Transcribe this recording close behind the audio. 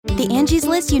The Angie's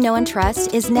List you know and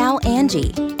trust is now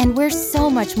Angie, and we're so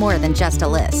much more than just a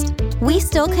list. We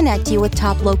still connect you with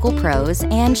top local pros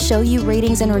and show you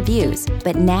ratings and reviews,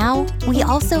 but now we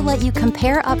also let you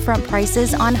compare upfront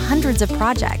prices on hundreds of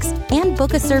projects and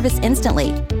book a service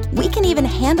instantly. We can even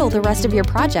handle the rest of your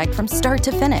project from start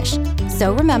to finish.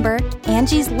 So remember,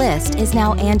 Angie's List is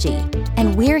now Angie,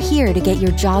 and we're here to get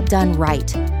your job done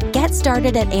right. Get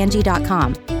started at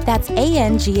Angie.com. That's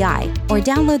ANGI, or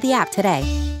download the app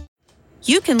today.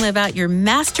 You can live out your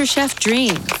MasterChef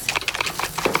dreams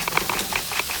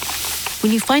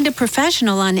when you find a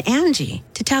professional on Angie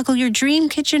to tackle your dream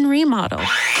kitchen remodel.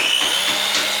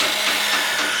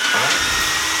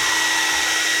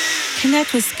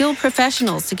 Connect with skilled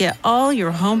professionals to get all your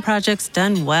home projects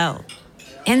done well.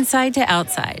 Inside to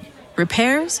outside,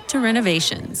 repairs to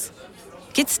renovations.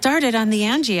 Get started on the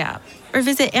Angie app or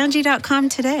visit Angie.com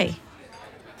today.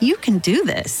 You can do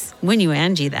this when you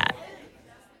Angie that.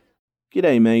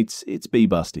 G'day mates, it's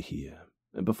B-Buster here.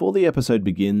 And before the episode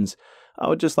begins, I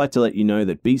would just like to let you know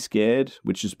that Be Scared,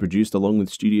 which is produced along with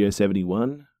Studio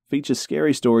 71, features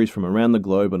scary stories from around the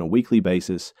globe on a weekly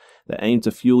basis that aim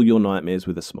to fuel your nightmares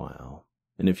with a smile.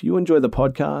 And if you enjoy the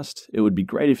podcast, it would be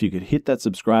great if you could hit that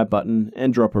subscribe button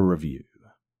and drop a review.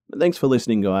 But thanks for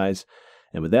listening, guys,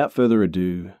 and without further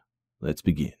ado, let's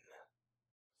begin.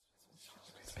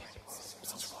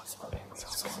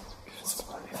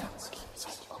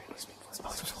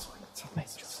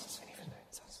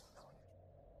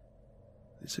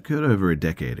 This occurred over a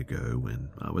decade ago when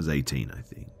I was 18, I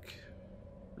think.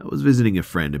 I was visiting a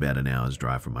friend about an hour's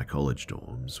drive from my college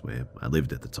dorms, where I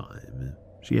lived at the time.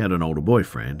 She had an older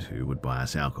boyfriend who would buy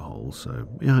us alcohol, so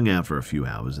we hung out for a few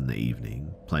hours in the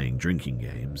evening, playing drinking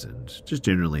games and just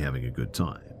generally having a good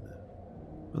time.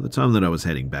 By the time that I was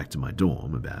heading back to my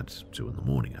dorm, about 2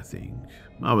 a.m, I think,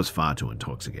 I was far too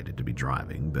intoxicated to be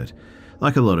driving, but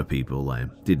like a lot of people, I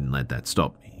didn't let that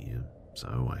stop me.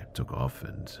 So I took off,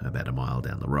 and about a mile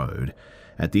down the road,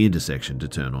 at the intersection to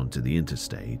turn onto the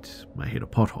interstate, I hit a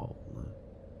pothole.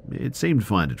 It seemed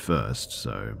fine at first,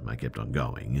 so I kept on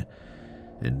going,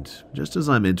 and just as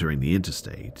I'm entering the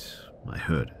interstate, I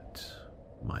heard it.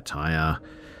 My tire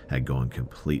had gone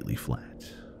completely flat.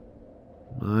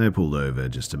 I pulled over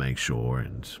just to make sure,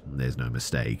 and there's no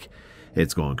mistake,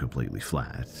 it's gone completely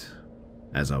flat.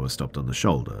 As I was stopped on the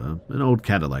shoulder, an old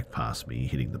Cadillac passed me,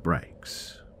 hitting the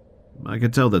brakes. I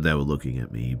could tell that they were looking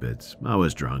at me, but I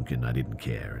was drunk and I didn't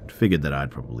care, and figured that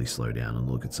I'd probably slow down and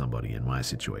look at somebody in my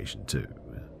situation too.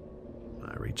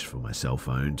 I reached for my cell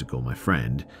phone to call my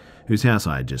friend, whose house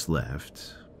I had just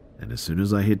left, and as soon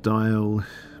as I hit dial,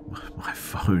 my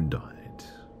phone died.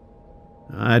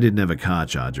 I didn't have a car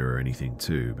charger or anything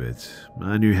too, but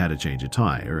I knew how to change a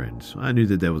tire, and I knew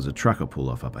that there was a trucker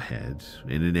pull-off up ahead,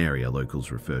 in an area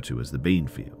locals refer to as the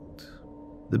Beanfield.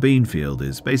 The Beanfield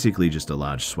is basically just a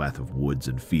large swath of woods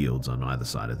and fields on either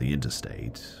side of the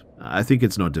interstate. I think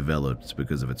it's not developed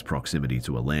because of its proximity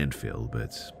to a landfill,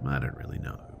 but I don't really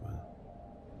know.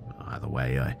 Either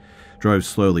way, I drove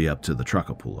slowly up to the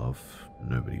trucker pull-off.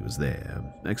 Nobody was there,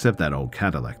 except that old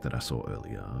Cadillac that I saw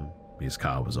earlier. His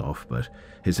car was off, but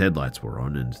his headlights were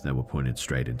on and they were pointed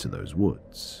straight into those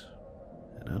woods.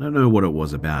 And I don't know what it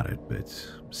was about it, but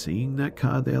seeing that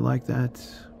car there like that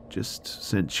just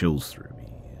sent chills through me.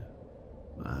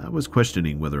 I was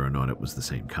questioning whether or not it was the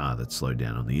same car that slowed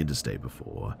down on the interstate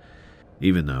before,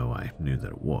 even though I knew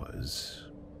that it was.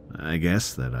 I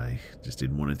guess that I just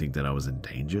didn't want to think that I was in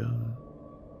danger.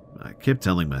 I kept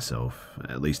telling myself,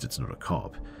 at least it's not a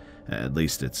cop. At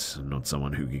least it's not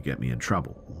someone who could get me in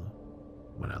trouble.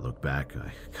 When I look back,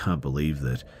 I can't believe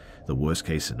that the worst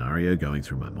case scenario going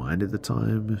through my mind at the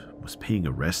time was being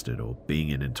arrested or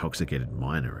being an intoxicated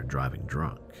minor and driving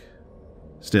drunk.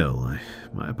 Still,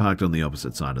 I parked on the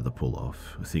opposite side of the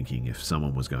pull-off, thinking if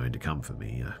someone was going to come for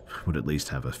me, I would at least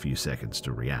have a few seconds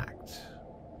to react.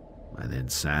 I then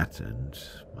sat and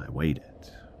I waited.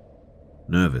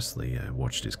 Nervously, I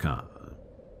watched his car.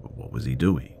 What was he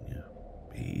doing?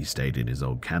 He stayed in his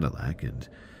old Cadillac, and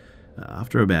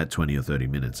after about 20 or 30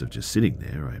 minutes of just sitting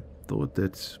there, I thought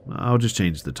that I'll just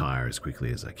change the tire as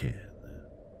quickly as I can.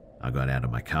 I got out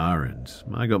of my car and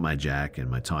I got my jack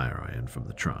and my tire iron from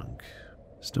the trunk.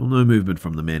 Still no movement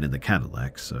from the man in the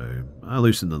Cadillac, so I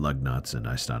loosened the lug nuts and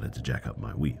I started to jack up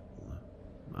my wheel.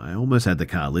 I almost had the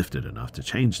car lifted enough to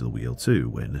change the wheel too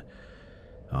when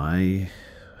I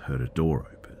heard a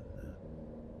door open.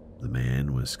 The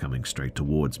man was coming straight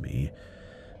towards me.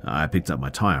 I picked up my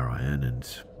tire iron and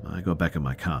I got back in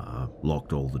my car,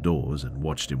 locked all the doors and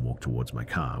watched him walk towards my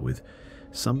car with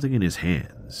something in his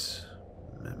hands.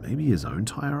 Maybe his own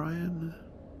tire iron?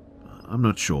 I'm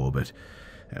not sure, but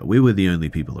we were the only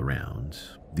people around.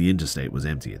 The interstate was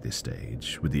empty at this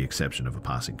stage, with the exception of a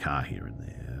passing car here and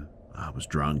there. I was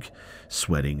drunk,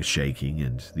 sweating, shaking,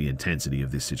 and the intensity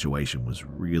of this situation was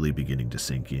really beginning to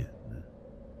sink in.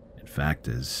 In fact,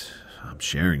 as I'm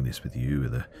sharing this with you,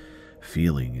 the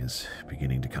feeling is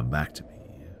beginning to come back to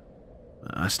me.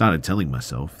 I started telling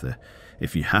myself that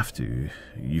if you have to,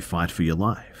 you fight for your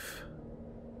life.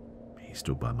 He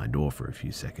stood by my door for a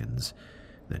few seconds,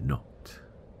 then knocked.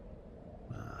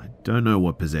 I don't know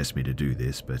what possessed me to do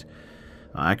this, but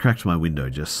I cracked my window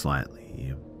just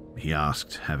slightly. He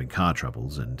asked, having car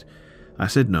troubles, and I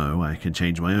said no, I can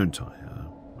change my own tire.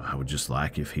 I would just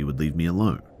like if he would leave me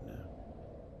alone.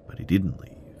 But he didn't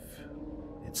leave.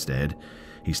 Instead,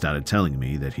 he started telling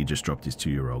me that he just dropped his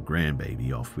 2-year-old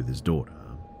grandbaby off with his daughter.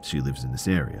 She lives in this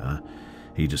area.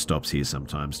 He just stops here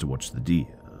sometimes to watch the deer.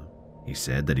 He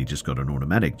said that he just got an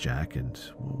automatic jack, and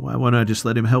why won't I just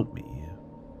let him help me?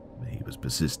 He was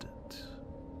persistent.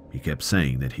 He kept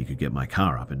saying that he could get my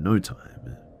car up in no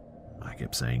time. I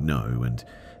kept saying no, and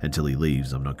until he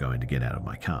leaves, I'm not going to get out of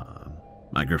my car.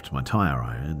 I gripped my tire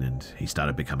iron, and he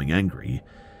started becoming angry,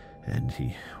 and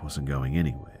he wasn't going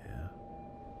anywhere.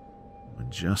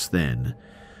 And just then,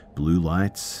 blue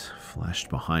lights flashed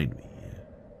behind me.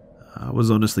 I was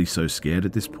honestly so scared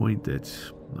at this point that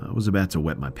I was about to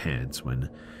wet my pants when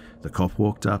the cop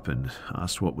walked up and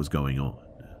asked what was going on.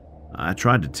 I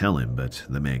tried to tell him, but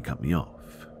the man cut me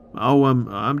off. "Oh,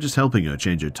 I'm just helping her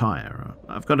change her tire.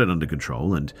 I've got it under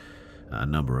control," and a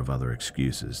number of other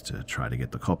excuses to try to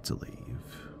get the cop to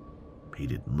leave. He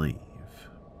didn't leave.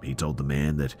 He told the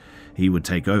man that he would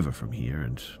take over from here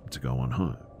and to go on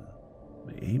home.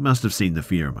 He must have seen the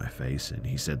fear in my face, and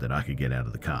he said that I could get out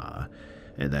of the car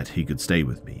and that he could stay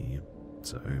with me.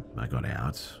 So I got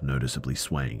out, noticeably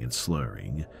swaying and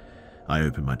slurring. I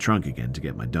opened my trunk again to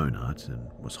get my donut and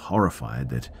was horrified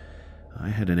that I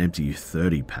had an empty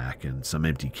 30-pack and some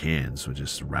empty cans were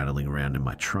just rattling around in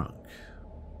my trunk.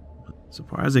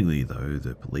 Surprisingly, though,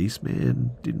 the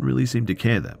policeman didn't really seem to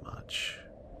care that much.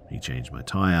 He changed my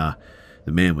tire.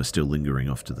 The man was still lingering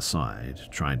off to the side,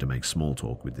 trying to make small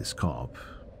talk with this cop,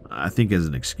 I think as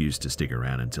an excuse to stick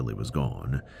around until it was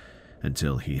gone,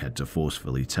 until he had to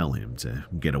forcefully tell him to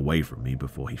get away from me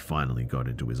before he finally got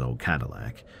into his old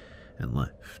Cadillac and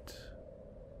left.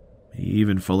 He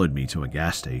even followed me to a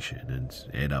gas station and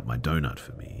aired up my donut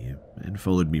for me, and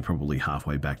followed me probably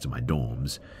halfway back to my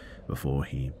dorms before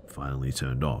he finally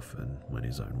turned off and went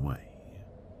his own way.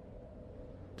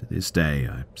 To this day,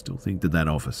 I still think that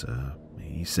officer,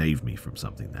 he saved me from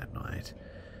something that night.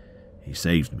 He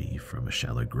saved me from a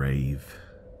shallow grave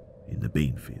in the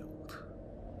bean field.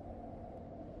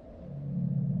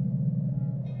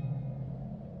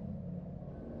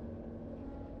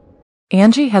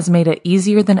 Angie has made it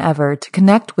easier than ever to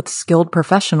connect with skilled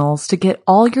professionals to get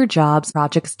all your jobs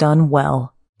projects done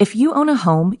well. If you own a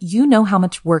home, you know how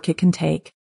much work it can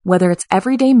take, whether it's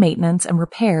everyday maintenance and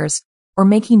repairs or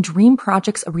making dream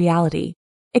projects a reality.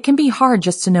 It can be hard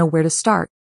just to know where to start,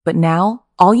 but now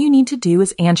all you need to do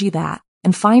is Angie that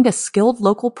and find a skilled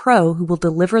local pro who will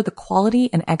deliver the quality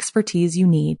and expertise you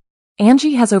need.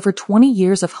 Angie has over 20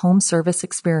 years of home service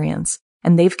experience,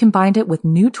 and they've combined it with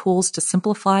new tools to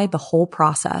simplify the whole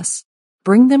process.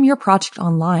 Bring them your project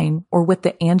online or with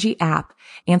the Angie app,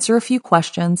 answer a few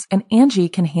questions, and Angie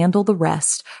can handle the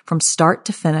rest from start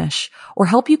to finish, or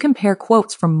help you compare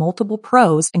quotes from multiple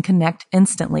pros and connect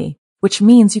instantly, which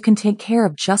means you can take care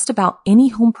of just about any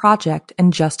home project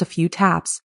in just a few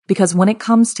taps. Because when it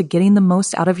comes to getting the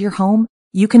most out of your home,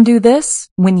 you can do this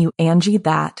when you Angie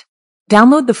that.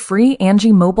 Download the free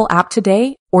Angie mobile app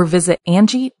today or visit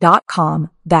Angie.com.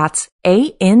 That's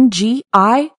ANGI.com.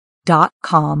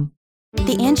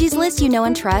 The Angie's List you know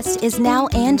and trust is now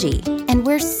Angie, and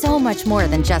we're so much more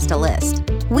than just a list.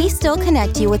 We still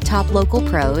connect you with top local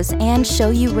pros and show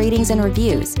you ratings and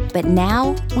reviews, but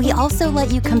now we also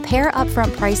let you compare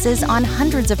upfront prices on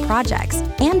hundreds of projects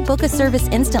and book a service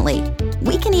instantly.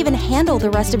 We can even handle the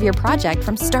rest of your project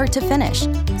from start to finish.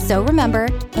 So remember,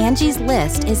 Angie's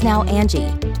List is now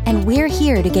Angie, and we're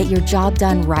here to get your job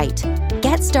done right.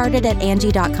 Get started at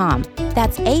Angie.com.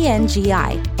 That's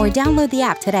ANGI, or download the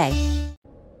app today.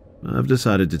 I've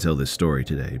decided to tell this story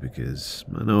today because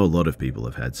I know a lot of people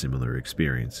have had similar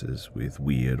experiences with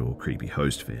weird or creepy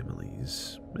host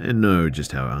families, and know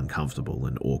just how uncomfortable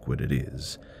and awkward it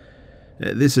is.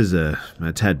 This is a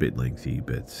tad bit lengthy,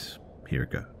 but here it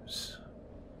goes.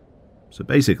 So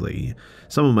basically,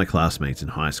 some of my classmates in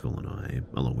high school and I,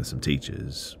 along with some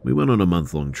teachers, we went on a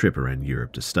month-long trip around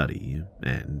Europe to study,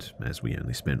 and as we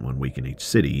only spent 1 week in each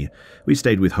city, we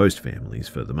stayed with host families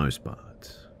for the most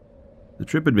part. The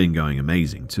trip had been going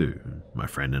amazing too. My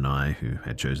friend and I, who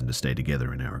had chosen to stay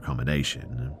together in our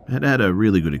accommodation, had had a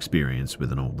really good experience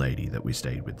with an old lady that we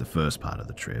stayed with the first part of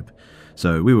the trip,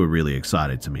 so we were really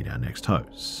excited to meet our next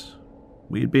hosts.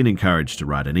 We had been encouraged to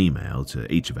write an email to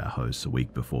each of our hosts a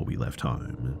week before we left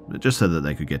home, just so that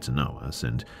they could get to know us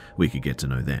and we could get to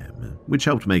know them, which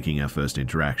helped making our first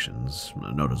interactions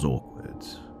not as awkward.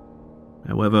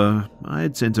 However, I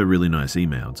had sent a really nice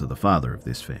email to the father of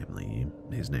this family,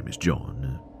 his name is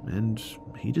John, and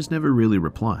he just never really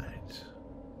replied.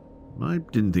 I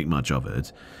didn't think much of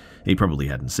it. He probably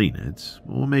hadn't seen it,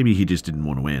 or maybe he just didn't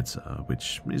want to answer,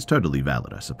 which is totally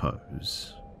valid, I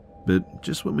suppose. But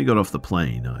just when we got off the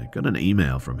plane, I got an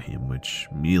email from him which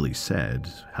merely said,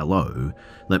 "Hello,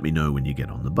 let me know when you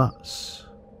get on the bus."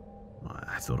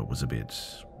 I thought it was a bit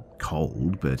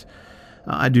cold, but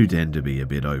I do tend to be a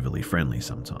bit overly friendly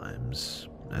sometimes,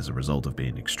 as a result of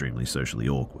being extremely socially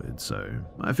awkward, so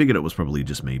I figured it was probably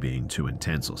just me being too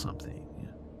intense or something.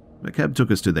 A cab took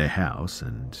us to their house,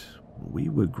 and we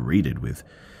were greeted with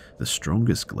the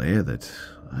strongest glare that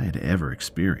I had ever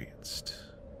experienced.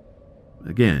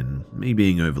 Again, me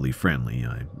being overly friendly,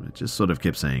 I just sort of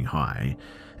kept saying hi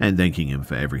and thanking him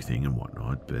for everything and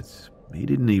whatnot, but he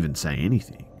didn't even say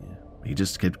anything. He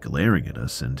just kept glaring at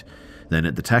us and then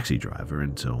at the taxi driver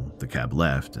until the cab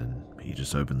left and he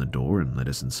just opened the door and let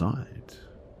us inside.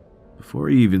 Before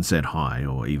he even said hi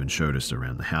or even showed us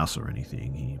around the house or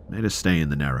anything, he made us stay in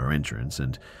the narrow entrance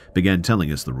and began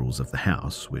telling us the rules of the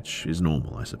house, which is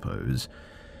normal, I suppose,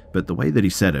 but the way that he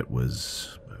said it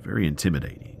was very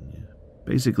intimidating,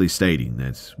 basically stating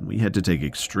that we had to take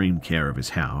extreme care of his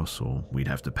house or we'd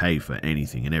have to pay for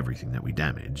anything and everything that we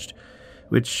damaged,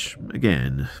 which,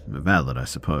 again, valid, I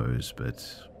suppose,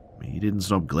 but he didn't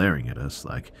stop glaring at us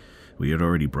like we had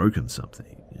already broken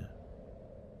something.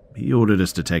 He ordered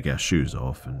us to take our shoes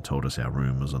off and told us our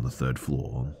room was on the 3rd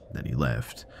floor, then he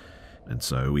left, and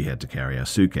so we had to carry our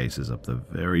suitcases up the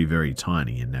very, very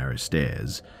tiny and narrow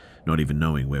stairs, not even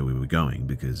knowing where we were going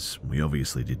because we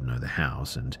obviously didn't know the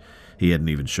house and he hadn't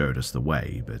even showed us the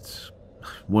way, but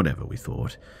whatever, we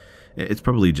thought. It's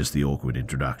probably just the awkward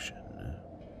introduction.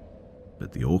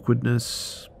 But the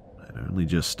awkwardness had only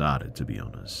just started, to be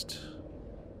honest.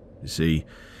 You see,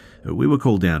 we were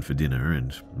called down for dinner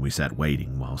and we sat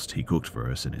waiting whilst he cooked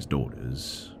for us and his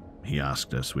daughters. He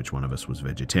asked us which one of us was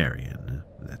vegetarian,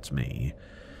 that's me,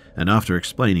 and after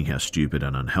explaining how stupid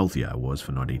and unhealthy I was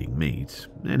for not eating meat,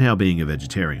 and how being a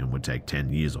vegetarian would take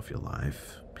 10 years off your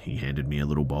life, he handed me a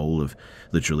little bowl of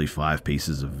literally 5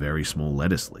 pieces of very small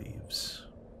lettuce leaves.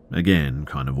 Again,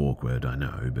 kind of awkward, I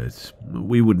know, but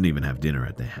we wouldn't even have dinner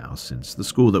at their house since the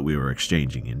school that we were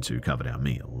exchanging into covered our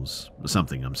meals,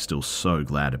 something I'm still so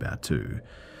glad about too.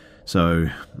 So,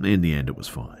 in the end, it was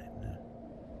fine.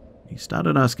 He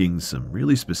started asking some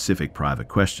really specific private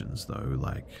questions though,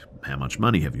 like, how much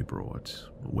money have you brought?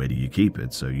 Where do you keep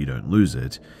it so you don't lose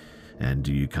it? And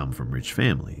do you come from rich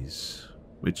families?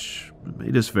 Which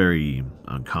made us very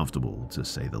uncomfortable, to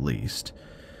say the least.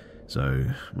 So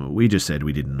we just said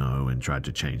we didn't know and tried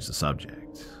to change the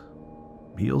subject.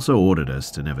 He also ordered us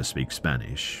to never speak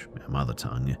Spanish, our mother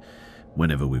tongue,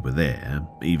 whenever we were there,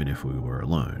 even if we were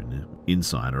alone,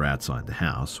 inside or outside the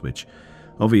house, which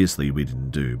obviously we didn't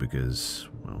do because,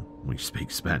 well, we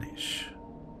speak Spanish.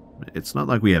 It's not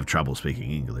like we have trouble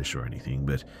speaking English or anything,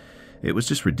 but it was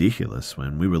just ridiculous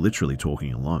when we were literally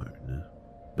talking alone.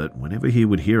 But whenever he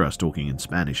would hear us talking in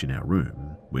Spanish in our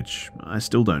room, which I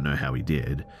still don't know how he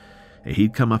did,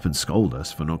 he'd come up and scold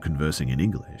us for not conversing in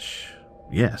English.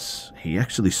 Yes, he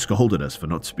actually scolded us for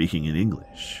not speaking in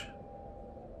English.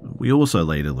 We also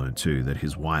later learned too that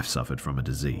his wife suffered from a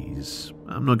disease.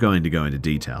 I'm not going to go into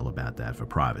detail about that for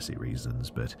privacy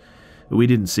reasons, but we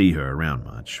didn't see her around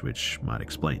much, which might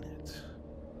explain it.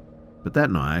 But that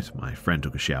night, my friend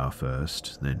took a shower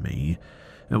first, then me,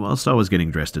 and whilst I was getting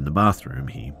dressed in the bathroom,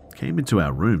 he came into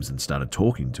our rooms and started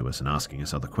talking to us and asking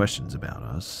us other questions about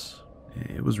us.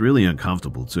 It was really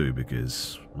uncomfortable too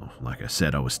because, well, like I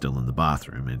said, I was still in the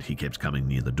bathroom and he kept coming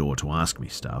near the door to ask me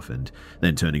stuff and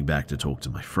then turning back to talk to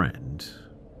my friend.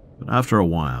 But after a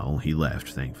while, he left,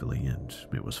 thankfully, and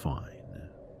it was fine.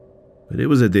 But it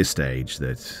was at this stage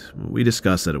that we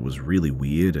discussed that it was really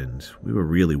weird and we were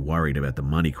really worried about the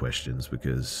money questions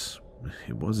because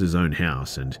it was his own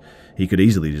house and he could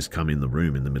easily just come in the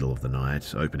room in the middle of the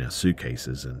night, open our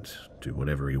suitcases and do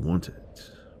whatever he wanted.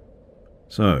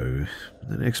 So,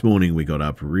 the next morning we got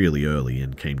up really early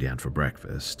and came down for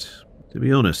breakfast. To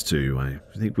be honest too, I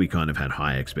think we kind of had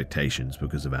high expectations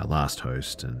because of our last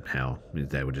host and how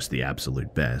they were just the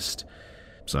absolute best.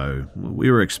 So, we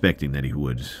were expecting that he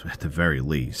would, at the very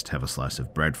least, have a slice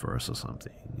of bread for us or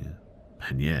something.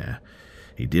 And yeah,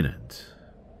 He didn't.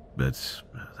 But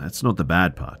that's not the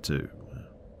bad part, too.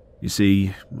 You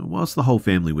see, whilst the whole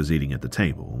family was eating at the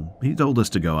table, he told us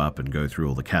to go up and go through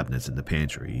all the cabinets in the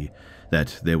pantry,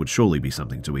 that there would surely be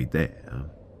something to eat there.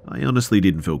 I honestly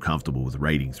didn't feel comfortable with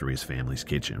raiding through his family's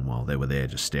kitchen while they were there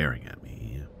just staring at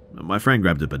me. My friend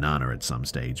grabbed a banana at some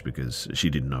stage because she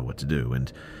didn't know what to do,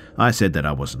 and I said that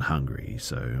I wasn't hungry,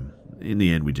 so in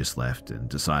the end we just left and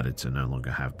decided to no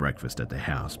longer have breakfast at their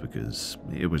house because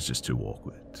it was just too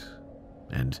awkward.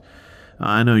 And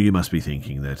I know you must be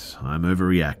thinking that I'm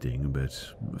overreacting,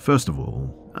 but first of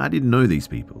all, I didn't know these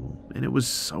people, and it was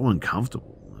so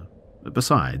uncomfortable.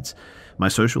 Besides, my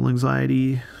social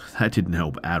anxiety, that didn't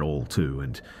help at all too,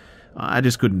 and I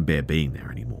just couldn't bear being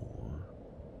there anymore.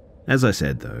 As I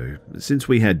said though, since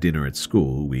we had dinner at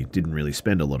school, we didn't really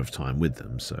spend a lot of time with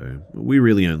them, so we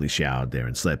really only showered there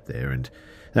and slept there, and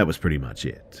that was pretty much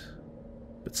it.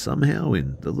 But somehow,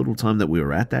 in the little time that we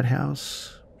were at that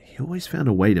house, he always found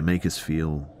a way to make us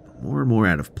feel more and more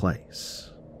out of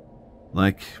place.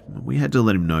 Like, we had to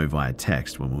let him know via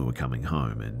text when we were coming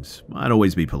home, and I'd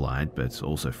always be polite but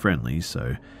also friendly,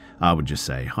 so I would just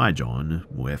say, "Hi John,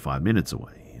 we're 5 minutes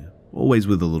away," always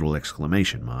with a little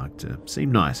exclamation mark to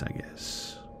seem nice, I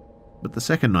guess. But the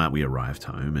second night we arrived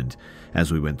home, and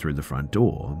as we went through the front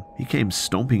door, he came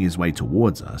stomping his way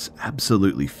towards us,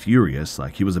 absolutely furious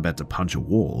like he was about to punch a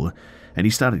wall, and he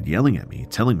started yelling at me,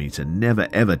 telling me to never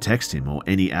ever text him or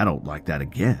any adult like that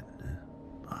again.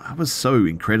 I was so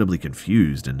incredibly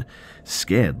confused and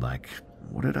scared, like,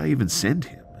 what did I even send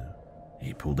him?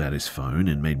 He pulled out his phone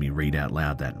and made me read out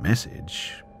loud that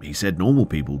message. He said normal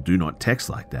people do not text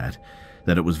like that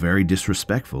it was very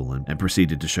disrespectful, and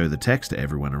proceeded to show the text to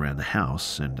everyone around the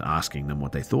house and asking them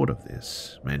what they thought of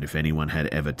this, and if anyone had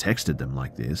ever texted them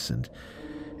like this, and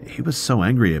he was so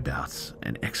angry about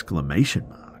an exclamation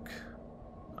mark.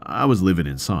 I was livid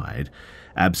inside,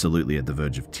 absolutely at the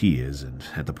verge of tears and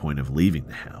at the point of leaving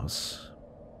the house.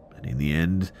 And in the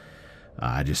end,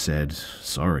 I just said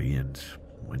sorry and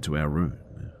went to our room.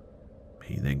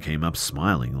 He then came up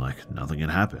smiling like nothing had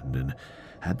happened and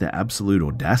had the absolute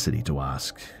audacity to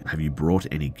ask, "Have you brought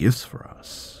any gifts for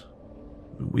us?"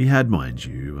 We had, mind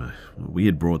you, we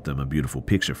had brought them a beautiful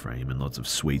picture frame and lots of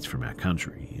sweets from our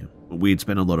country. We had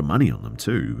spent a lot of money on them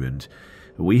too, and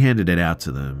we handed it out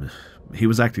to them. He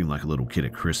was acting like a little kid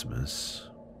at Christmas,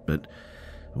 but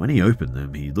when he opened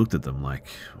them, he looked at them like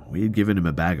we had given him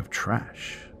a bag of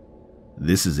trash.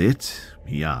 "This is it?"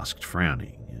 he asked,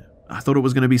 frowning. "I thought it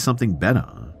was going to be something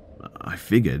better. I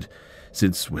figured,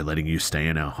 since we're letting you stay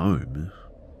in our home.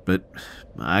 But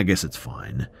I guess it's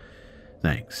fine.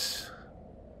 Thanks."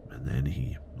 And then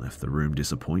he left the room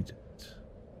disappointed.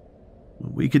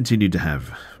 We continued to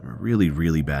have really,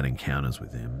 really bad encounters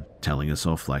with him, telling us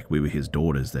off like we were his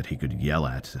daughters that he could yell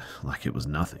at like it was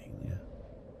nothing.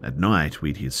 At night,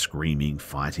 we'd hear screaming,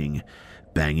 fighting,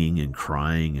 banging and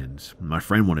crying, and my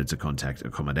friend wanted to contact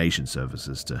accommodation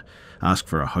services to ask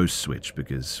for a host switch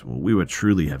because we were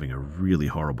truly having a really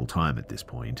horrible time at this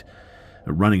point,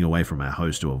 running away from our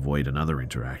host to avoid another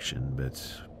interaction,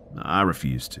 but I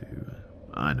refused to.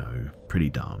 I know, pretty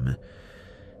dumb.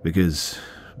 Because,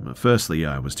 firstly,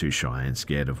 I was too shy and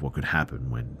scared of what could happen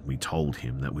when we told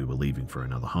him that we were leaving for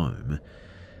another home,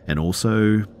 and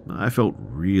also, I felt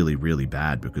really, really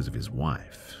bad because of his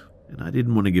wife. And I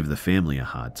didn't want to give the family a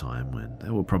hard time when they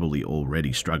were probably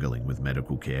already struggling with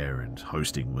medical care and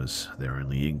hosting was their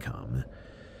only income.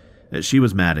 She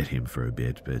was mad at him for a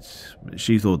bit, but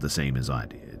she thought the same as I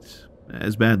did.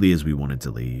 As badly as we wanted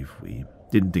to leave, we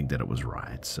didn't think that it was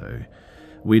right, so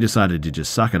we decided to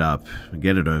just suck it up,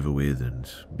 get it over with, and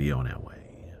be on our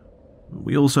way.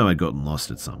 We also had gotten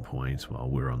lost at some point while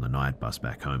we were on the night bus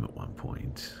back home at one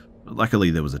point.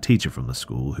 Luckily, there was a teacher from the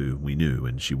school who we knew,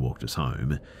 and she walked us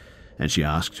home. And she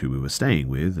asked who we were staying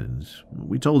with, and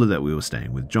we told her that we were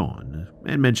staying with John,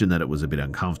 and mentioned that it was a bit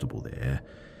uncomfortable there.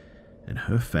 And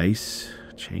her face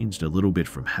changed a little bit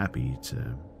from happy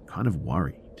to kind of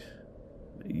worried.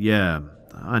 "Yeah,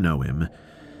 I know him.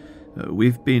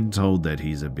 We've been told that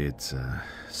he's a bit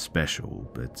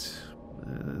special, but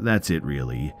that's it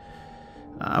really.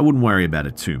 I wouldn't worry about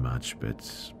it too much,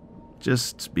 but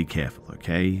just be careful,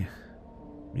 okay?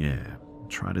 Yeah,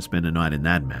 try to spend a night in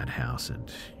that madhouse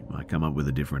and you might come up with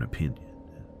a different opinion."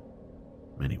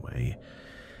 Anyway,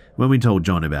 when we told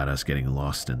John about us getting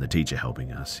lost and the teacher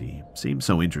helping us, he seemed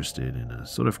so interested in a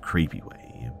sort of creepy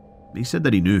way. He said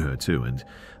that he knew her too and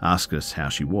asked us how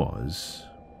she was.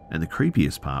 And the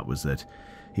creepiest part was that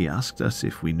he asked us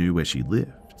if we knew where she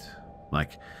lived,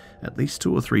 like at least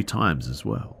 2 or 3 times as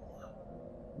well.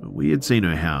 We had seen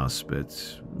her house,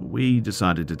 but we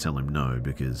decided to tell him no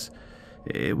because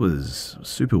It was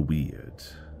super weird.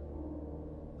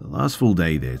 The last full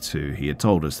day there too, he had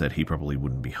told us that he probably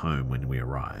wouldn't be home when we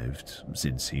arrived,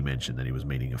 since he mentioned that he was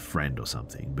meeting a friend or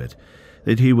something, but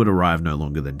that he would arrive no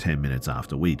longer than 10 minutes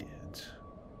after we did.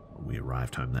 We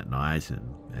arrived home that night,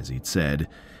 and as he'd said,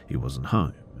 he wasn't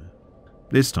home.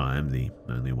 This time, the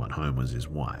only one home was his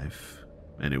wife,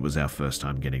 and it was our first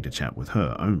time getting to chat with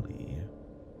her only.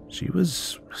 She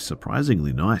was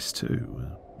surprisingly nice too.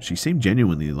 She seemed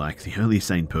genuinely like the only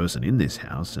sane person in this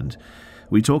house, and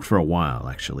we talked for a while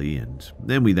actually, and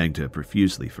then we thanked her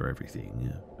profusely for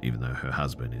everything, even though her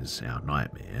husband is our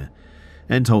nightmare,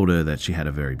 and told her that she had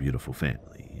a very beautiful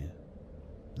family.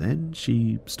 Then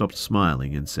she stopped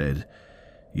smiling and said,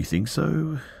 "You think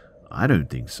so? I don't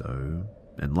think so,"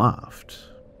 and laughed.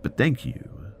 "But thank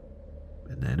you."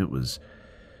 And then it was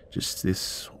just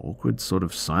this awkward sort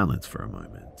of silence for a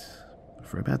moment.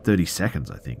 For about 30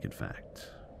 seconds, I think, in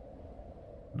fact.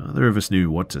 Neither of us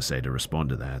knew what to say to respond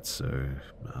to that, so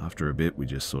after a bit we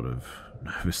just sort of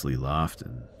nervously laughed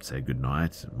and said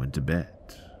goodnight and went to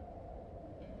bed.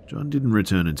 John didn't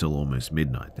return until almost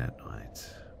midnight that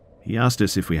night. He asked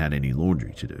us if we had any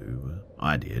laundry to do.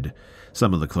 I did.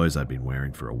 Some of the clothes I'd been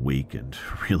wearing for a week and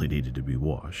really needed to be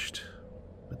washed.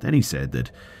 But then he said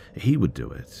that he would do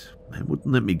it and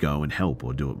wouldn't let me go and help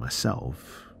or do it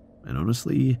myself. And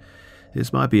honestly,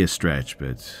 this might be a stretch,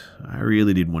 but I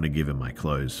really didn't want to give him my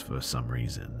clothes for some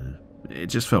reason. It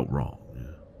just felt wrong.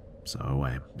 So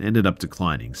I ended up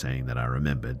declining, saying that I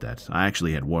remembered that I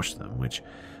actually had washed them, which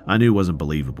I knew wasn't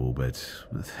believable, but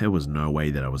there was no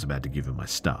way that I was about to give him my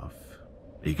stuff.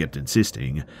 He kept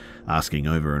insisting, asking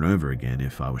over and over again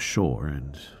if I was sure,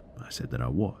 and I said that I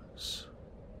was.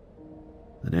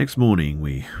 The next morning,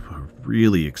 we were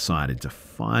really excited to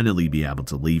finally be able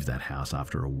to leave that house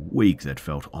after a week that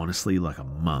felt honestly like a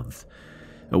month.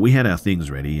 We had our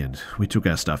things ready and we took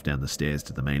our stuff down the stairs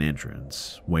to the main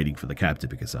entrance, waiting for the cab to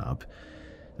pick us up.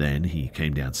 Then he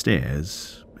came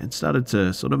downstairs and started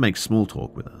to sort of make small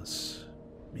talk with us.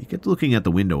 He kept looking at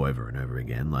the window over and over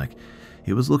again like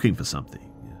he was looking for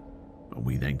something.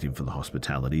 We thanked him for the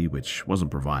hospitality, which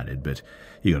wasn't provided, but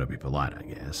you gotta be polite, I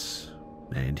guess.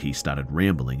 And he started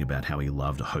rambling about how he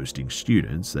loved hosting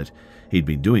students, that he'd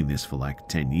been doing this for like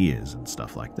 10 years and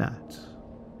stuff like that.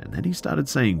 And then he started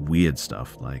saying weird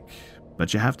stuff like,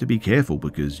 "But you have to be careful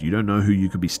because you don't know who you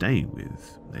could be staying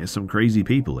with. There's some crazy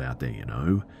people out there, you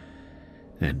know."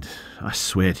 And I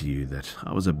swear to you that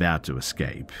I was about to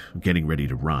escape, getting ready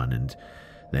to run, and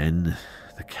then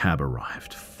the cab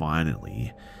arrived,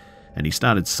 finally. And he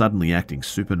started suddenly acting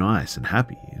super nice and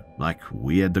happy, like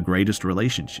we had the greatest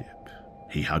relationship.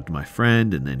 He hugged my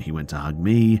friend, and then he went to hug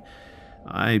me.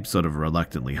 I sort of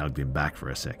reluctantly hugged him back for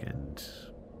a second,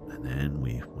 and then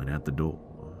we went out the door.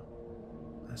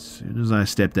 As soon as I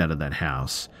stepped out of that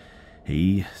house,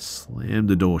 he slammed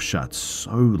the door shut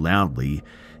so loudly,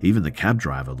 even the cab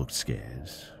driver looked scared.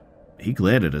 He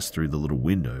glared at us through the little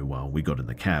window while we got in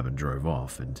the cab and drove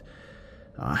off, and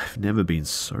I've never been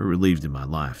so relieved in my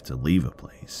life to leave a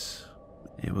place.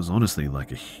 It was honestly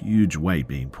like a huge weight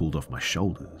being pulled off my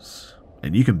shoulders.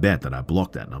 And you can bet that I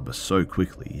blocked that number so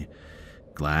quickly,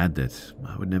 glad that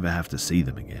I would never have to see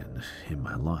them again in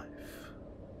my life.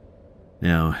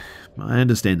 Now, I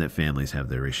understand that families have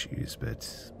their issues,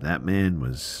 but that man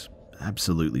was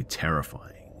absolutely terrifying.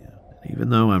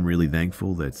 Even though I'm really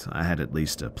thankful that I had at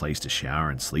least a place to shower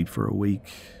and sleep for a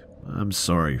week, I'm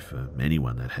sorry for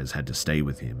anyone that has had to stay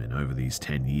with him in over these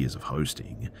 10 years of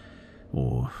hosting,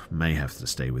 or may have to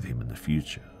stay with him in the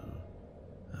future.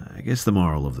 I guess the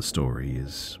moral of the story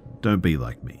is, don't be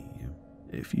like me.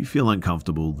 If you feel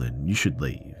uncomfortable, then you should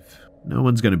leave. No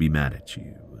one's going to be mad at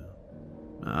you.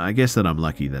 I guess that I'm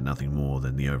lucky that nothing more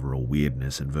than the overall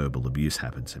weirdness and verbal abuse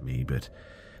happened to me, but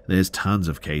there's tons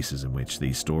of cases in which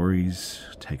these stories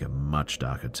take a much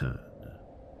darker turn.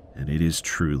 And it is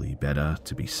truly better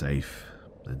to be safe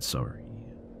than sorry.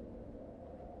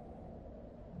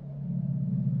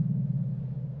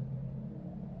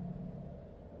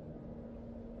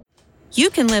 You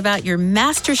can live out your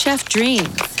MasterChef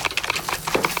dreams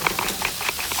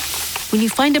when you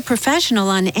find a professional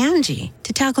on Angie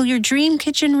to tackle your dream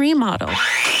kitchen remodel.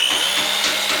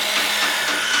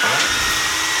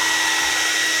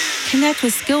 Connect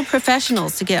with skilled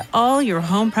professionals to get all your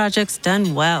home projects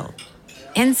done well.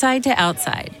 Inside to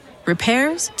outside,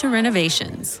 repairs to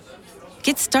renovations.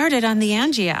 Get started on the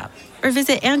Angie app or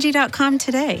visit Angie.com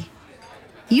today.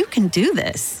 You can do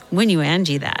this when you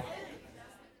Angie that.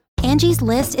 Angie's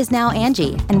List is now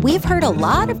Angie, and we've heard a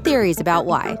lot of theories about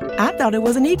why. I thought it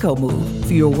was an eco move.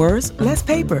 Fewer words, less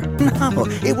paper. No,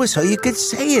 it was so you could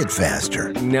say it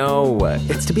faster. No,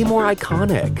 it's to be more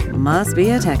iconic. Must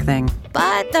be a tech thing.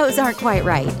 But those aren't quite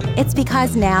right. It's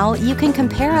because now you can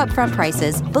compare upfront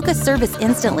prices, book a service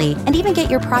instantly, and even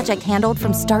get your project handled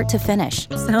from start to finish.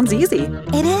 Sounds easy.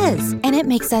 It is, and it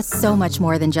makes us so much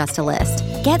more than just a list.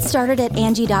 Get started at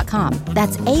Angie.com.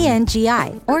 That's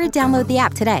ANGI, or download the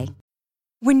app today.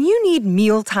 When you need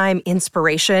mealtime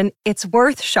inspiration, it's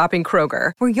worth shopping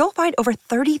Kroger, where you'll find over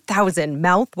 30,000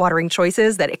 mouth-watering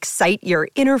choices that excite your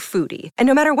inner foodie. And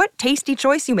no matter what tasty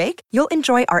choice you make, you'll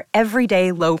enjoy our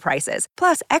everyday low prices,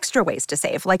 plus extra ways to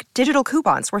save, like digital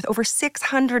coupons worth over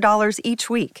 $600 each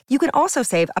week. You can also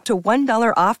save up to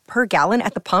 $1 off per gallon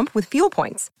at the pump with fuel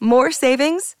points. More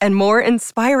savings and more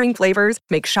inspiring flavors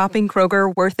make shopping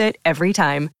Kroger worth it every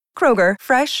time. Kroger,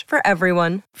 fresh for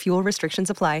everyone. Fuel restrictions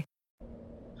apply.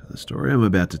 The story I'm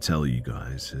about to tell you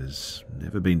guys has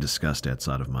never been discussed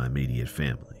outside of my immediate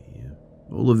family.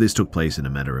 All of this took place in a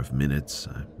matter of minutes.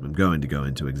 I'm going to go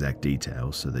into exact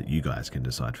details so that you guys can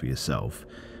decide for yourself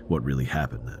what really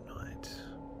happened that night,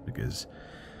 because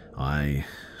I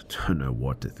don't know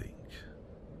what to think.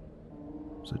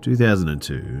 So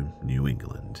 2002, New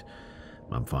England.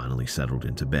 I'm finally settled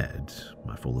into bed.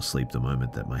 I fall asleep the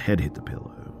moment that my head hit the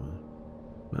pillow.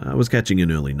 I was catching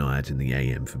an early night in the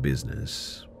AM for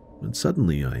business, and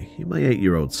suddenly I hear my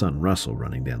 8-year-old son Russell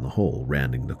running down the hall,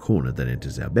 rounding the corner that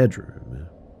enters our bedroom.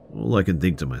 All I can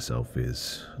think to myself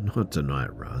is, not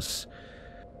tonight, Russ.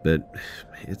 But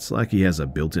it's like he has a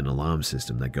built-in alarm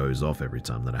system that goes off every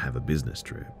time that I have a business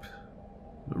trip.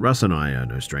 Russ and I are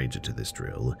no stranger to this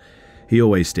drill. He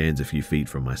always stands a few feet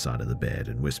from my side of the bed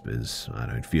and whispers, "I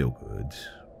don't feel good."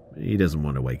 He doesn't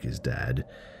want to wake his dad,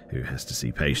 who has to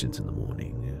see patients in the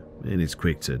morning, and is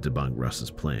quick to debunk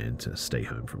Russ's plan to stay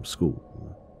home from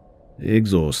school.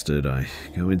 Exhausted, I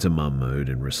go into mum mode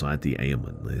and recite the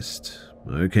ailment list.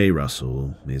 "Okay,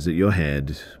 Russell, is it your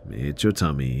head? It's your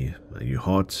tummy. Are you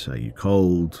hot? Are you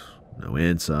cold?" No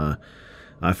answer.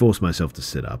 I force myself to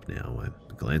sit up now.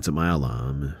 I glance at my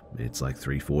alarm. It's like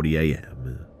 3:40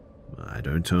 a.m. I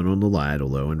don't turn on the light,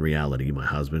 although in reality my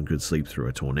husband could sleep through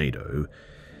a tornado.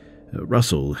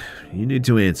 "Russell, you need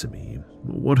to answer me.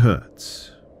 What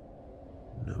hurts?"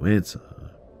 No answer.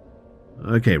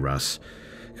 "Okay, Russ,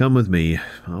 come with me.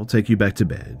 I'll take you back to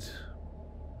bed."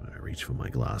 I reach for my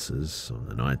glasses on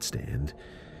the nightstand.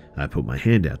 I put my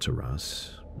hand out to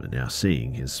Russ, and now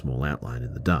seeing his small outline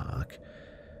in the dark.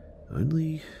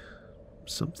 Only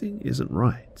something isn't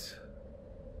right.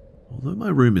 Although my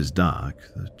room is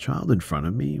dark, the child in front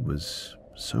of me was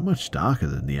so much darker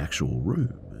than the actual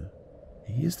room.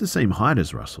 He is the same height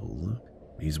as Russell.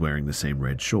 He's wearing the same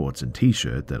red shorts and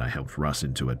t-shirt that I helped Russ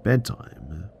into at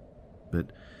bedtime.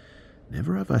 But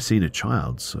never have I seen a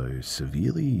child so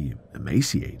severely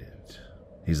emaciated.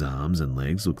 His arms and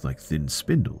legs look like thin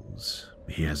spindles.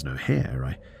 He has no hair.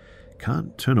 I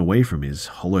can't turn away from his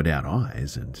hollowed-out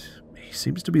eyes, and he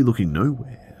seems to be looking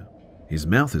nowhere. His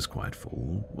mouth is quite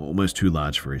full, almost too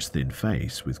large for his thin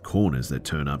face, with corners that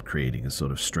turn up, creating a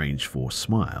sort of strange forced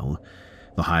smile.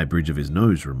 The high bridge of his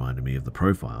nose reminded me of the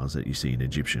profiles that you see in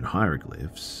Egyptian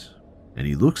hieroglyphs, and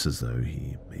he looks as though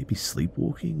he may be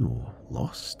sleepwalking or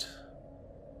lost.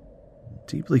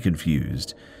 Deeply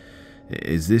confused.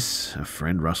 Is this a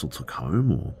friend Russell took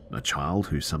home, or a child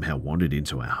who somehow wandered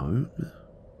into our home?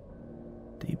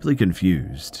 Deeply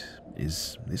confused.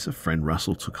 Is this a friend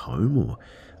Russell took home, or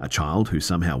a child who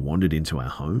somehow wandered into our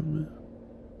home?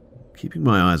 Keeping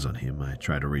my eyes on him, I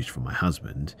try to reach for my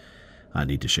husband. I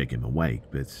need to shake him awake,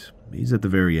 but he's at the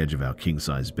very edge of our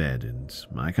king-size bed, and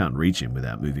I can't reach him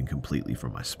without moving completely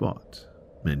from my spot.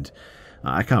 And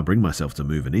I can't bring myself to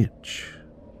move an inch.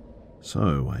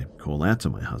 So I call out to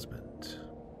my husband.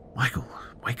 "Michael,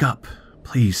 wake up.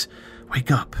 Please, wake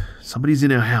up. Somebody's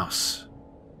in our house."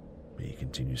 He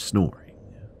continues snoring.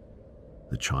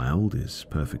 The child is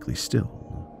perfectly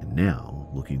still, and now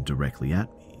looking directly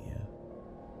at me.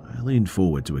 I lean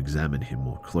forward to examine him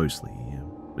more closely,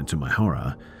 and to my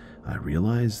horror, I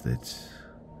realize that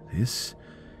this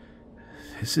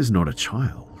is not a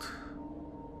child.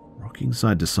 Rocking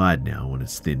side to side now on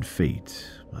its thin feet,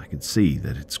 I can see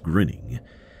that it's grinning.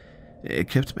 It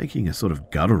kept making a sort of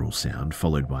guttural sound,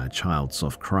 followed by a child's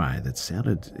soft cry that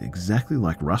sounded exactly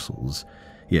like Russell's,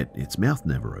 yet its mouth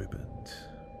never opened.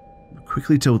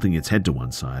 Quickly tilting its head to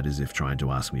one side as if trying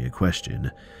to ask me a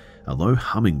question, a low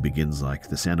humming begins like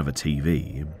the sound of a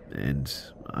TV, and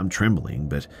I'm trembling,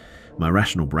 but my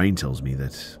rational brain tells me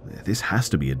that this has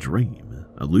to be a dream,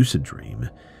 a lucid dream.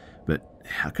 But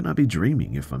how can I be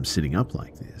dreaming if I'm sitting up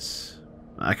like this?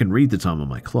 I can read the time on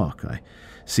my clock. I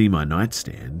see my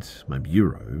nightstand, my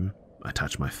bureau. I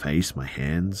touch my face, my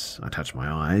hands, I touch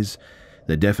my eyes.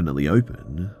 They're definitely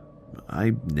open.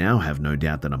 I now have no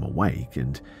doubt that I'm awake,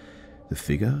 and the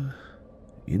figure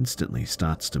instantly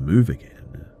starts to move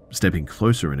again, stepping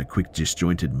closer in a quick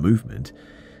disjointed movement,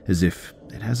 as if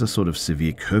it has a sort of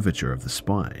severe curvature of the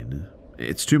spine.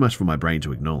 It's too much for my brain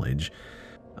to acknowledge.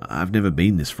 I've never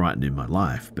been this frightened in my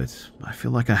life, but I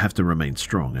feel like I have to remain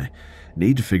strong. I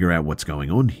need to figure out what's going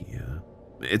on here.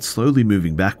 It's slowly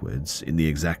moving backwards in the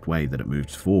exact way that it moved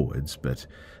forwards, but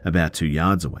about 2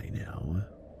 yards away now.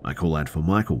 I call out for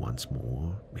Michael once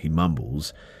more. He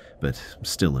mumbles, but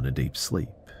still in a deep sleep.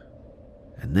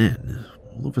 And then,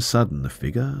 all of a sudden, the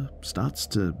figure starts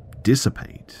to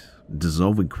dissipate,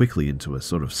 dissolving quickly into a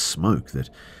sort of smoke that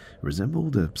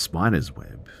resembled a spider's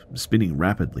web, spinning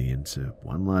rapidly into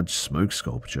one large smoke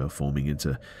sculpture, forming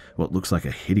into what looks like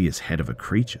a hideous head of a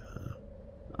creature.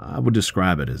 I would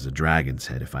describe it as a dragon's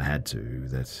head if I had to,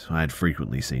 that I had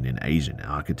frequently seen in Asian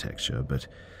architecture, but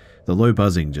the low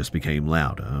buzzing just became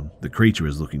louder. The creature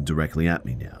is looking directly at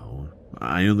me now.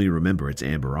 I only remember its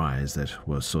amber eyes that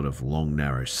were sort of long,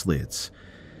 narrow slits,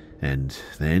 and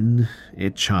then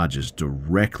it charges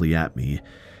directly at me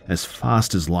as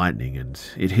fast as lightning, and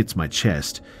it hits my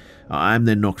chest. I'm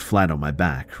then knocked flat on my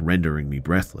back, rendering me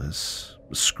breathless.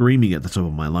 Screaming at the top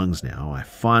of my lungs now, I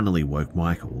finally woke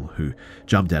Michael, who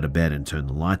jumped out of bed and turned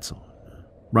the lights on.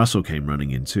 Russell came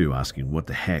running in too, asking what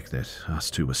the heck that us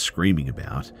two were screaming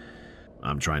about.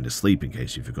 I'm trying to sleep in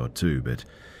case you forgot too, but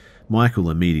Michael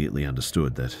immediately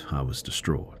understood that I was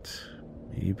distraught.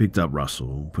 He picked up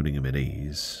Russell, putting him at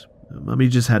ease. "Mummy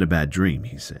just had a bad dream,"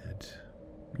 he said.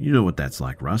 "You know what that's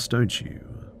like, Russ, don't you?"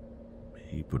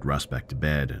 He put Russ back to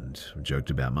bed and joked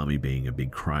about Mummy being a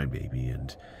big crybaby,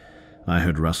 and I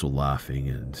heard Russell laughing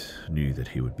and knew that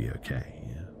he would be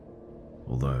okay.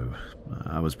 Although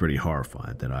I was pretty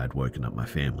horrified that I had woken up my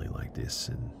family like this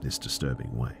in this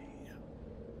disturbing way.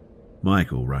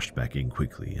 Michael rushed back in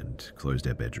quickly and closed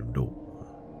our bedroom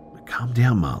door. "Calm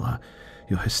down, Marla.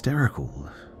 You're hysterical."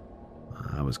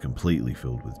 I was completely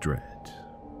filled with dread.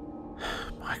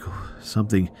 "Michael,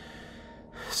 something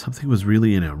was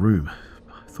really in our room.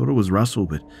 I thought it was Russell,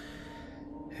 but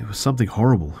it was something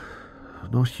horrible.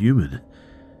 Not human.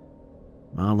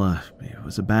 Marla, it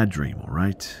was a bad dream, all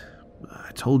right?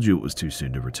 I told you it was too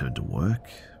soon to return to work.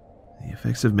 The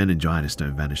effects of meningitis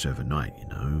don't vanish overnight, you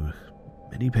know.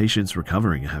 Many patients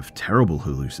recovering have terrible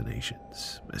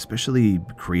hallucinations, especially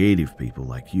creative people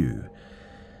like you.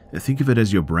 Think of it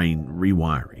as your brain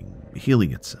rewiring,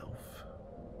 healing itself.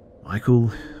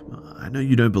 Michael, I know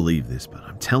you don't believe this, but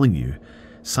I'm telling you,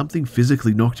 something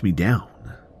physically knocked me down.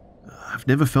 I've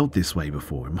never felt this way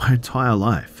before in my entire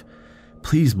life.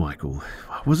 Please, Michael,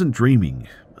 I wasn't dreaming.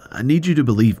 I need you to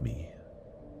believe me."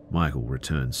 Michael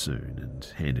returned soon and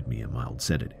handed me a mild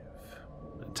sedative.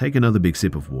 "Take another big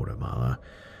sip of water, Marla.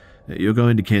 You're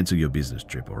going to cancel your business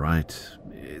trip, all right?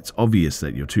 It's obvious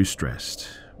that you're too stressed.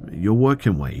 Your work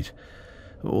can wait.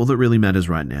 All that really matters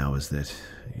right now is that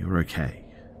you're okay.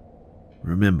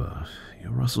 Remember,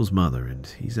 you're Russell's mother and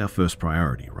he's our first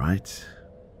priority, right?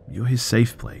 You're his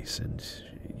safe place and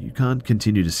you can't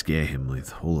continue to scare him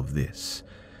with all of this.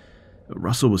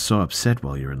 Russell was so upset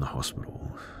while you're in the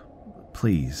hospital.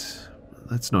 Please,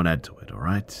 let's not add to it, all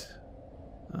right?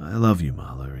 I love you,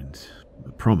 Marla, and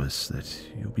I promise that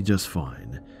you'll be just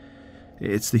fine.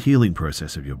 It's the healing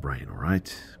process of your brain, all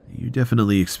right? You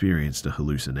definitely experienced a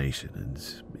hallucination,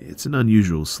 and it's an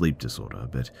unusual sleep disorder,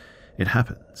 but it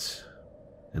happens.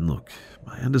 And look,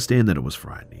 I understand that it was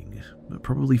frightening. It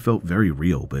probably felt very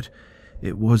real, but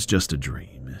it was just a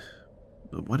dream.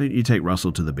 Why don't you take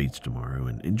Russell to the beach tomorrow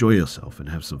and enjoy yourself and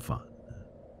have some fun?"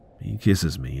 He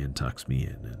kisses me and tucks me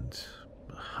in, and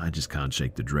I just can't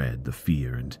shake the dread, the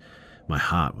fear, and my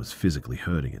heart was physically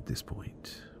hurting at this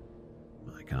point.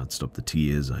 I can't stop the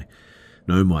tears. I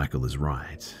know Michael is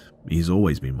right. He's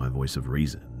always been my voice of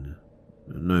reason.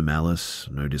 No malice,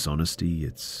 no dishonesty.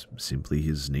 It's simply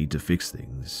his need to fix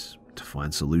things, to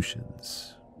find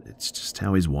solutions. It's just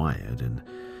how he's wired, and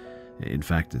in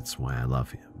fact, it's why I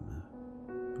love him.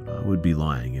 But I would be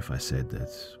lying if I said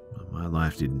that my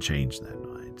life didn't change that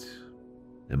night.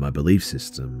 And my belief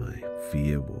system, I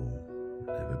fear, will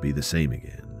never be the same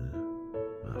again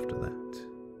after that.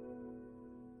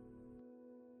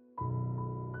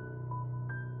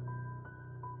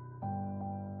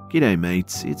 G'day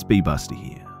mates, it's B Buster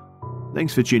here.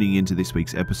 Thanks for tuning in to this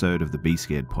week's episode of the Be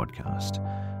Scared podcast.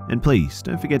 And please,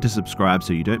 don't forget to subscribe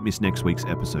so you don't miss next week's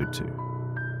episode too.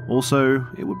 Also,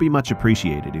 it would be much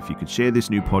appreciated if you could share this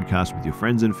new podcast with your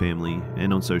friends and family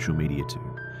and on social media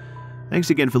too. Thanks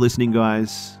again for listening,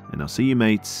 guys, and I'll see you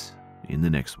mates in the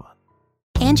next one.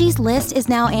 Angie's List is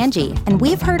now Angie, and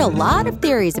we've heard a lot of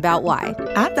theories about why.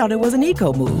 I thought it was an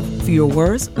eco move. Fewer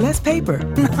words, less paper.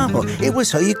 No, it was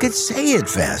so you could say it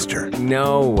faster.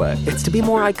 No, it's to be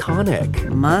more iconic.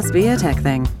 Must be a tech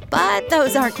thing. But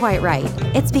those aren't quite right.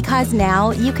 It's because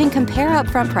now you can compare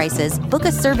upfront prices, book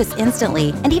a service instantly,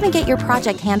 and even get your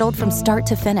project handled from start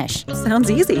to finish. Sounds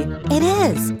easy. It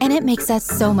is, and it makes us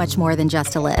so much more than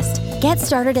just a list. Get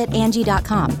started at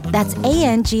Angie.com. That's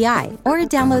ANGI, or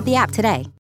download the app today.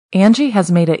 Angie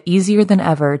has made it easier than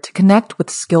ever to connect with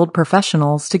skilled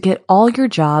professionals to get all your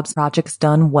jobs projects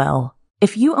done well.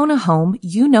 If you own a home,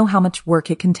 you know how much work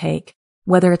it can take,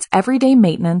 whether it's everyday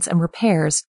maintenance and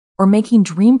repairs or making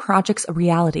dream projects a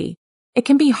reality. It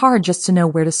can be hard just to know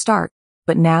where to start,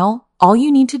 but now all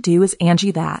you need to do is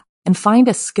Angie that and find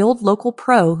a skilled local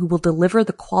pro who will deliver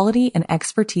the quality and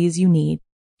expertise you need.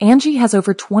 Angie has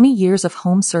over 20 years of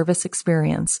home service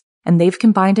experience, and they've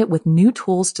combined it with new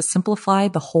tools to simplify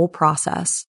the whole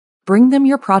process. Bring them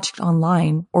your project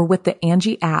online or with the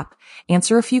Angie app,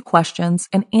 answer a few questions,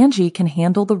 and Angie can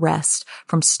handle the rest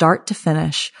from start to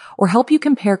finish or help you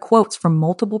compare quotes from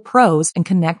multiple pros and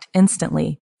connect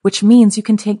instantly, which means you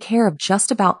can take care of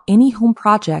just about any home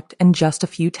project in just a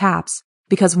few taps.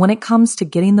 Because when it comes to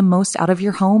getting the most out of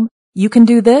your home, you can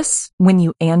do this when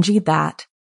you Angie that.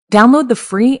 Download the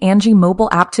free Angie mobile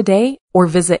app today or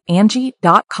visit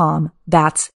Angie.com.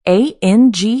 That's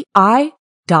ANGI.com.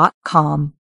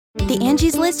 The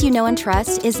Angie's List you know and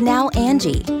trust is now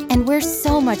Angie, and we're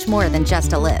so much more than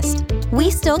just a list.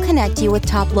 We still connect you with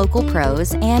top local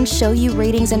pros and show you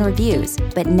ratings and reviews,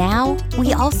 but now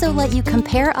we also let you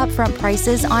compare upfront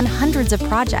prices on hundreds of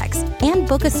projects and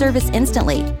book a service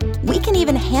instantly. We can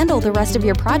even handle the rest of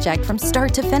your project from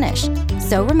start to finish.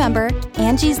 So remember,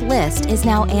 Angie's List is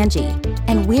now Angie,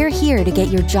 and we're here to get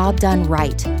your job done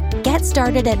right. Get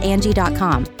started at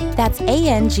Angie.com. That's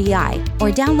ANGI,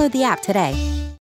 or download the app today.